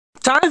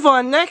time for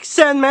our next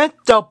segment,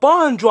 the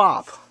bomb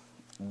drop.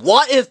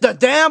 What is the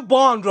damn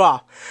bomb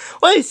drop?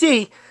 Well, you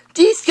see,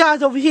 these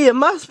guys over here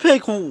must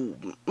pick who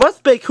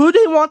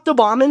they want to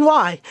bomb and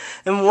why.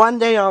 And one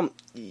day, and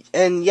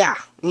yeah.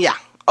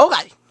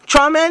 Okay,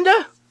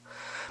 Charmander,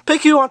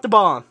 pick who you want to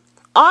bomb.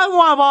 I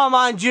want to bomb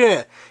my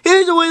Junior.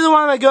 Here's the reason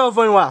why my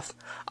girlfriend left.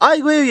 I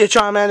agree with you,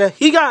 Charmander.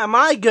 He got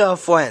my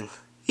girlfriend.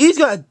 He's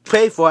gonna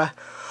pay for it.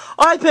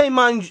 I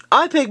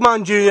pick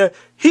Mon Junior.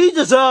 He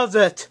deserves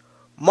it.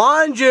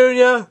 Mon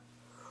Junior.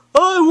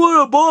 I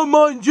want to bomb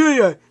Mon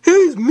Junior.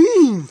 He's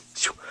mean.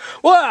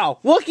 Wow,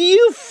 lucky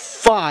you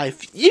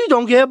 5. You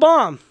don't get a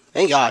bomb.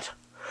 Thank God.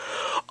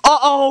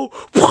 Uh-oh.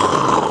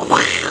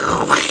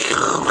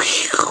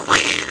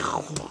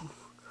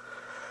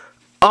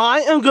 I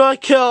am gonna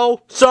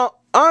kill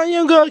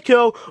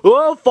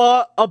whoever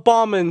thought a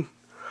bomb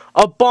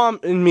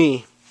in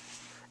me.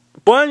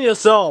 Burn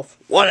yourself.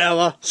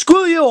 Whatever.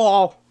 Screw you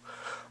all.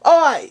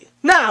 Alright,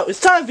 now it's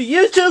time for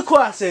YouTube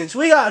questions.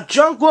 We got a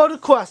junk load of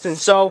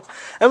questions,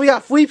 and we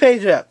got 3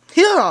 pages up.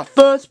 Here are our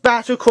first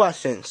batch of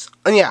questions.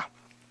 And yeah.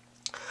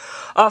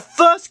 Our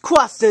first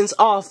questions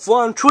are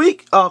from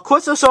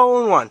Crystal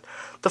Soul 1.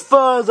 The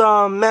first,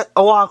 a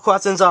lot of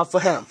questions are for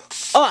him.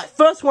 Alright,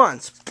 first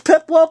ones.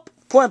 Pip-whoop,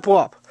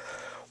 plimp-whoop.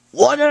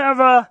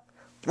 Whatever.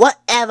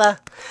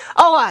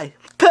 Alright.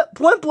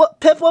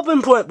 Pip-whoop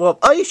and plimp-whoop.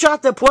 Are you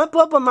shocked that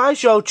plimp-whoop on my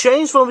show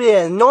changed from being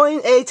an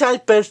annoying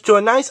A-type bitch to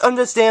a nice,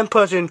 understand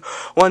person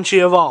when she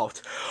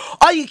evolved?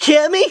 Are you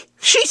kidding me?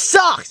 She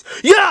sucks!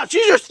 Yeah,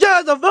 she's your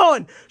stand as a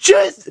villain!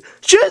 She's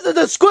a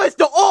disgrace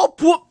to all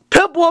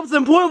Pip-whoops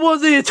and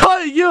plimp-whoops in the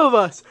entire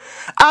universe!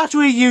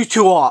 Actually, you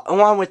two are,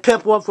 along with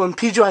Pip-whoop from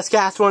PJS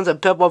Gas Ones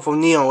and Pip-whoop from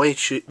Neo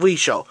Wii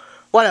Show.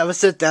 Whatever,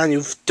 sit down, you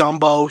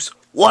dumbos.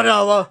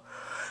 Whatever.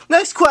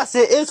 Next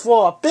question is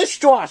for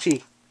Bitch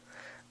Dwashi.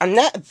 And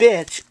that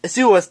bitch is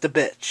who was the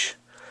bitch.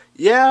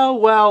 Yeah,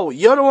 well,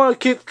 you don't want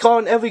to keep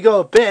calling every girl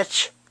a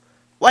bitch.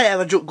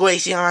 Whatever,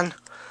 Glaceon.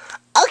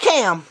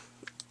 Okay,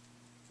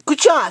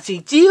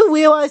 Kuchachi, do you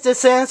realize that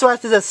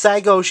Sandslash is a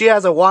psycho? She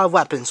has a lot of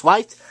weapons,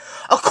 right?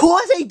 Of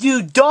course I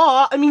do,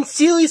 duh! I mean,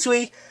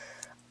 seriously,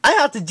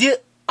 I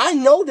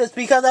know this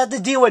because I have to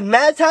deal with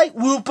Meditite,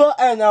 Wooper,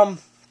 and,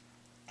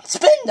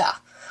 Spinda.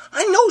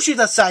 I know she's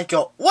a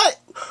psycho. What?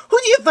 Who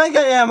do you think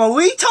I am, a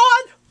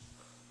retard?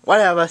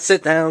 Whatever,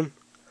 sit down.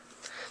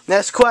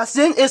 Next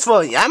question is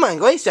for Yama and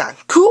Glaceon.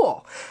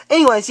 Cool.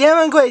 Anyways,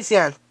 Yama and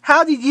Glaceon,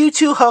 how did you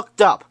two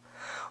hooked up?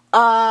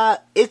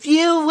 If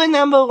you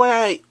remember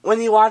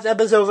when you watched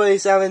episode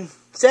 37,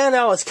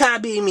 Santa was kinda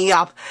beating me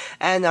up,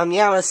 and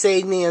Yama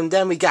saved me, and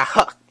then we got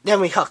hooked.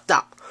 Then we hooked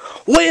up.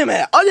 Wait a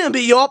minute, I didn't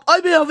beat you up,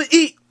 I've been able to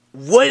eat.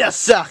 Wait a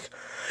sec.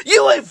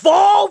 You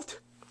evolved?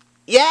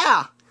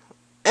 Yeah.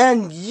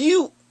 And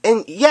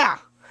yeah.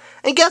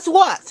 And guess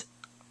what?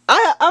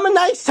 I'm a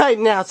nice type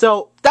now,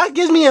 so that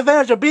gives me an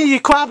advantage of beating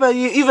you crap at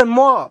you even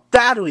more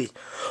badly.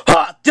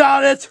 Hot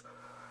damn it!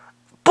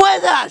 Play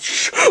that!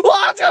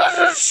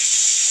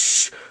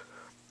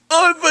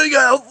 I think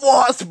I have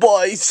lost,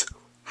 boys.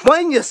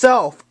 Blame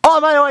yourself. Oh,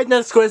 by the way,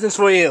 next question's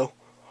for you.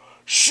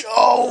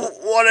 Show,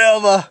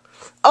 whatever.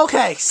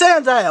 Okay,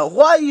 Sandile,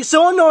 why are you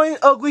so annoying,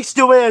 ugly,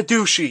 stupid, and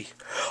douchey?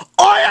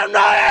 I am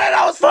not an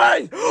house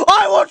friend!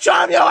 I will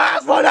charm your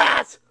ass for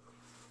that!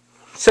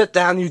 Sit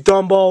down, you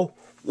dumbo.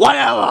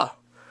 Whatever.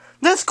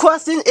 This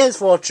question is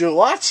for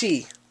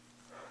Jirachi.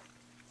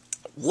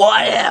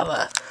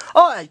 Whatever.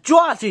 Alright,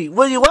 Jirachi,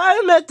 will you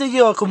admit that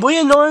you're a complete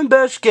annoying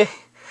bitch, get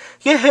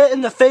hit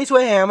in the face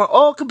with a hammer,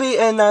 or could be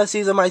in another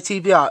season of my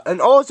TPR, and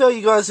also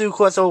you're gonna sue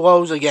Crystal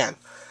Rose again?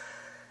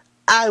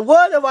 I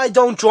would if I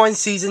don't join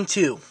season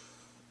 2.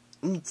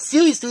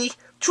 Seriously,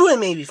 true it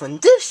may be from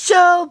this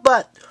show,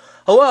 but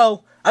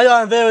hello, I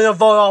got a video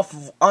vote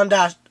off on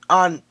that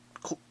on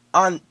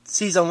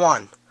season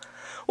 1.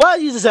 Well,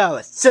 you deserve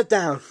it. Sit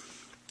down.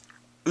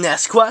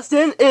 Next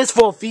question is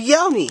for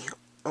Fiona.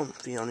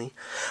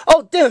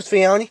 Oh, there's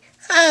Fiona.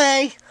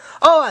 Hi.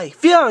 Alright,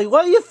 Fiona,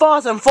 what are your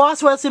thoughts on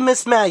Frostwest and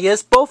Miss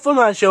Magus, both from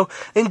our show,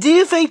 and do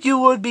you think you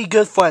would be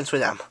good friends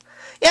with them?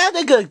 Yeah,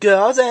 they're good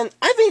girls, and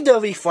I think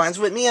they'll be friends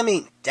with me. I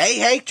mean, they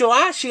hate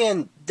Jirachi,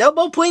 and they're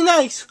both pretty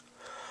nice.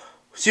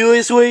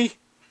 Seriously?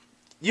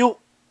 You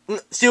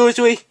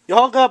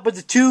hook up with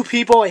the 2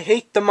 people I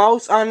hate the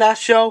most on that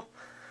show?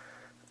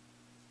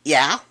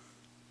 Yeah.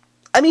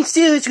 I mean,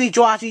 seriously,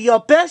 Jirachi, you're a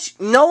bitch.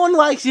 No one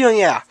likes you,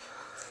 yeah.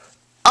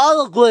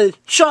 Ugly,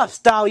 shut up,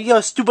 Star, you're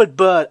a stupid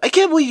bird. I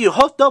can't believe you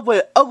hooked up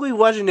with an ugly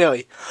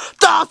legendary.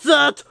 That's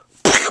it!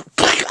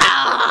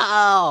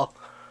 Ow!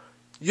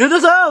 You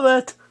deserve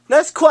it.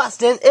 Next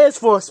question is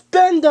for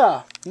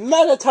Spinda,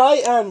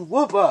 Meditite, and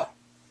Wooper.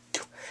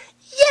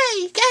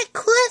 Yay, got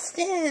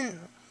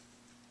question!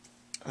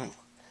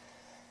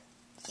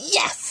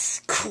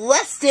 Yes,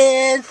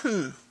 question!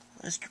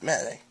 Where's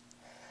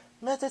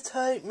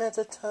Meditite?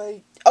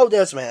 Meditite. Oh,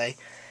 there's Meditite.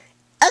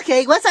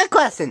 Okay, what's that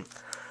question?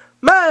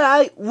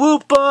 Meditite,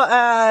 Wooper,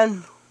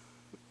 and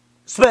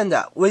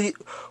Spinda.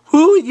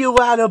 Who would you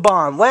rather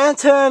bomb,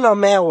 Lantern or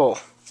Meryl?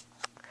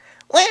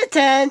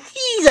 Lantern,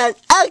 he's an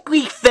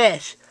ugly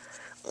fish.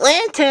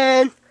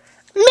 Lantern.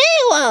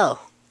 Milo.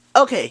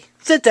 Okay,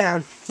 sit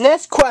down.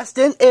 Next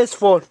question is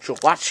for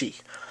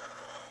TPROTI.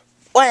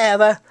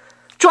 Whatever.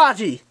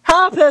 TPROTI,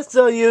 how pissed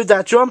are you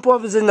that Jump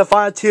Wolf is in the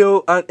fire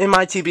too in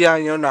my TBI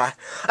and you're not?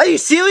 Are you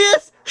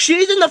serious?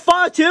 She's in the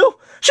fire too?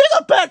 She's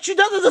a bitch. She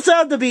doesn't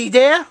deserve to be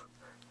there.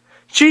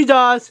 She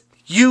does.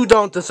 You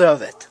don't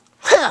deserve it.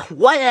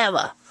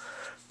 Whatever.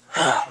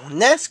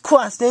 Next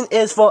question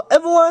is for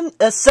everyone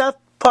except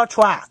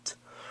TPROTI.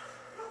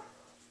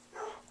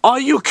 Are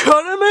you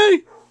kidding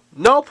me?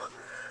 Nope.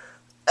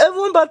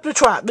 Everyone but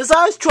TPROTI.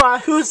 Besides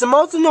TPROTI, who's the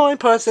most annoying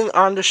person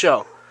on the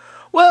show.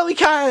 Well, we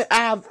kind of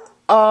have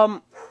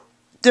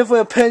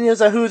different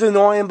opinions of who's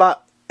annoying,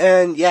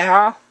 and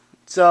yeah.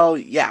 So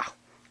yeah.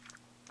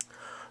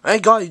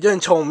 Thank God you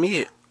didn't tell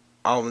me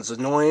I was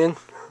annoying.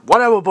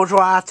 Whatever,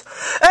 TPROTI.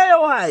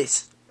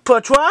 Anyways,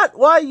 TPROTI,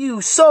 why are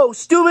you so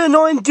stupid,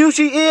 annoying,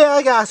 douchey,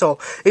 asshole?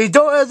 If you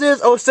don't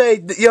exist or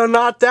say you're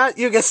not that,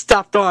 you get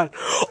stepped on.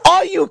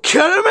 Are you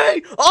kidding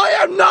me? I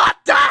am not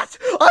that!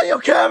 Are you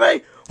kidding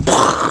me?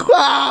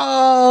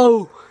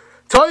 Oh!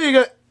 Tell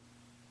you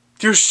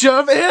you should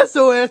have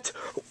answered it.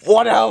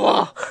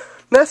 Whatever.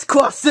 Next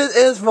question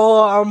is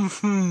for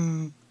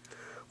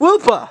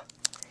Whooper.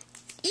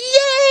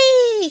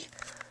 Yay!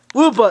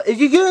 Whooper, if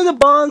you get in a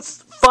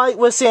bonds fight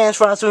with Sans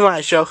Frost with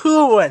my show,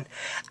 who would win?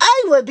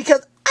 I would,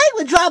 because I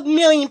would drop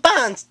 1,000,000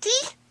 bonds.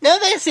 See? No,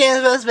 that's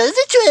Sans Frost, but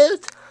it's the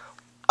truth.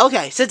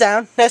 Okay, sit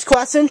down. Next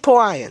question,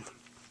 Lion.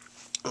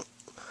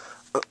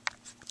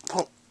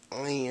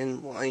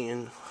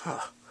 Lion.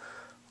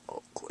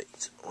 Oh,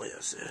 wait. Where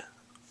is it?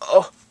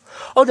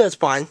 Oh, that's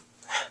fine.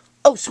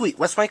 Oh, sweet.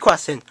 What's my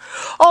question?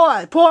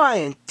 Alright,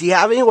 Lion. Do you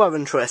have any love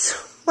interests?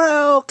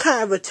 Well,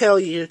 kind of to tell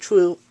you the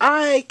truth,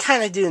 I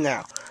kind of do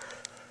now.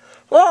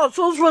 Well,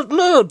 so with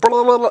me, blah,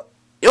 blah, blah.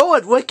 You're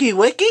at Wiki?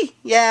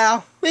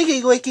 Yeah,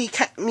 Wiki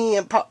kept me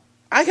and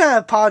I kind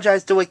of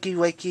apologized to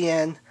Wiki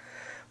and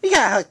we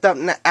got hooked up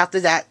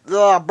after that.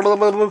 Blah, blah,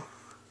 blah, blah.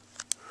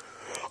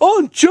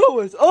 I'm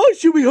jealous. I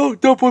should be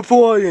hooked up with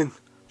Lion.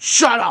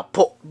 Shut up,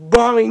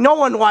 Mommy. No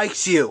one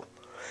likes you.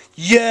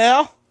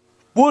 Yeah?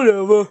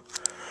 Whatever.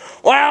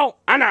 Well,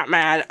 I'm not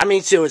mad. I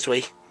mean,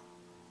 seriously.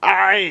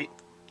 I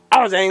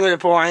was angry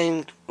at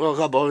Lion for a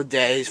couple of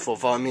days for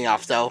throwing me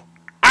off, though.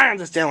 I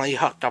understand why you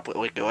hooked up with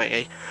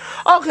Wiki.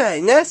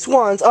 Okay, next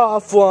one's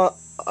for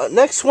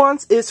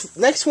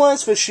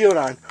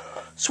Shieldon.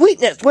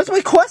 Sweetness, what's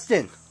my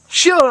question?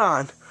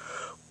 Shieldon,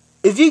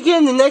 if you get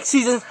in the next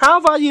season, how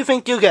far do you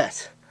think you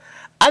get?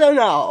 I don't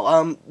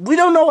know. We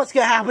don't know what's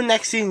gonna happen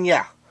next season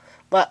yet,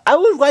 but I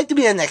would like to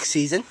be in the next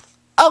season.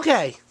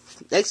 Okay,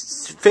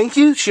 thank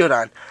you,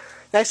 Shieldon.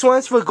 Next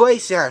one's for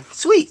Glaceon.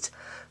 Sweet.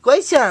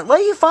 Glaceon, why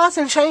are you fast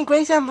and shining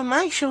Glaceon, but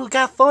my shoe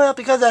got thrown out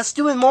because I was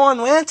doing more on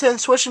Lantern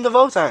and switching the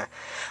votes on it.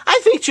 I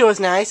think she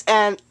was nice,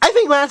 and I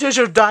think Lantern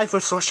should die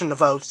for switching the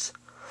votes.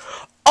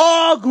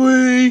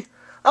 Agree!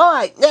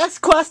 Alright, next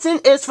question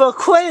is for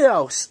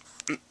Kratos.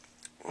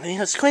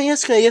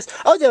 Kratos.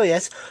 Oh, there he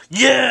is.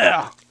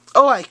 Yeah!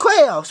 Alright,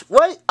 Kratos,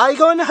 what are you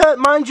going to hurt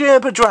Manji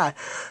and Padra?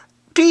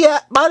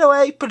 By the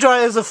way, Padra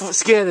is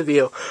scared of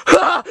you.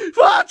 Ha!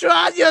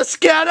 Padra, you're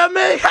scared of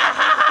me? Ha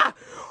ha ha!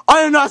 I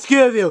am not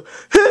scared of you.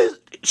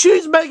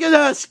 She's making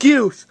an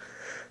excuse.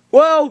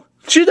 Well,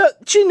 she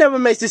never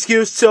makes an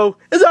excuse, so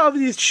it's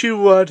obvious she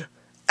would.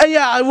 And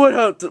yeah, I would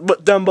hurt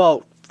them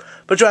both.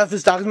 But Draft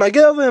is talking to my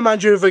girlfriend and my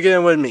Drew for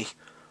getting with me.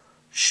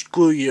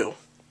 Screw you.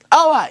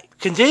 Alright,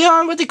 continue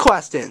on with the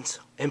questions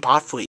in part 3.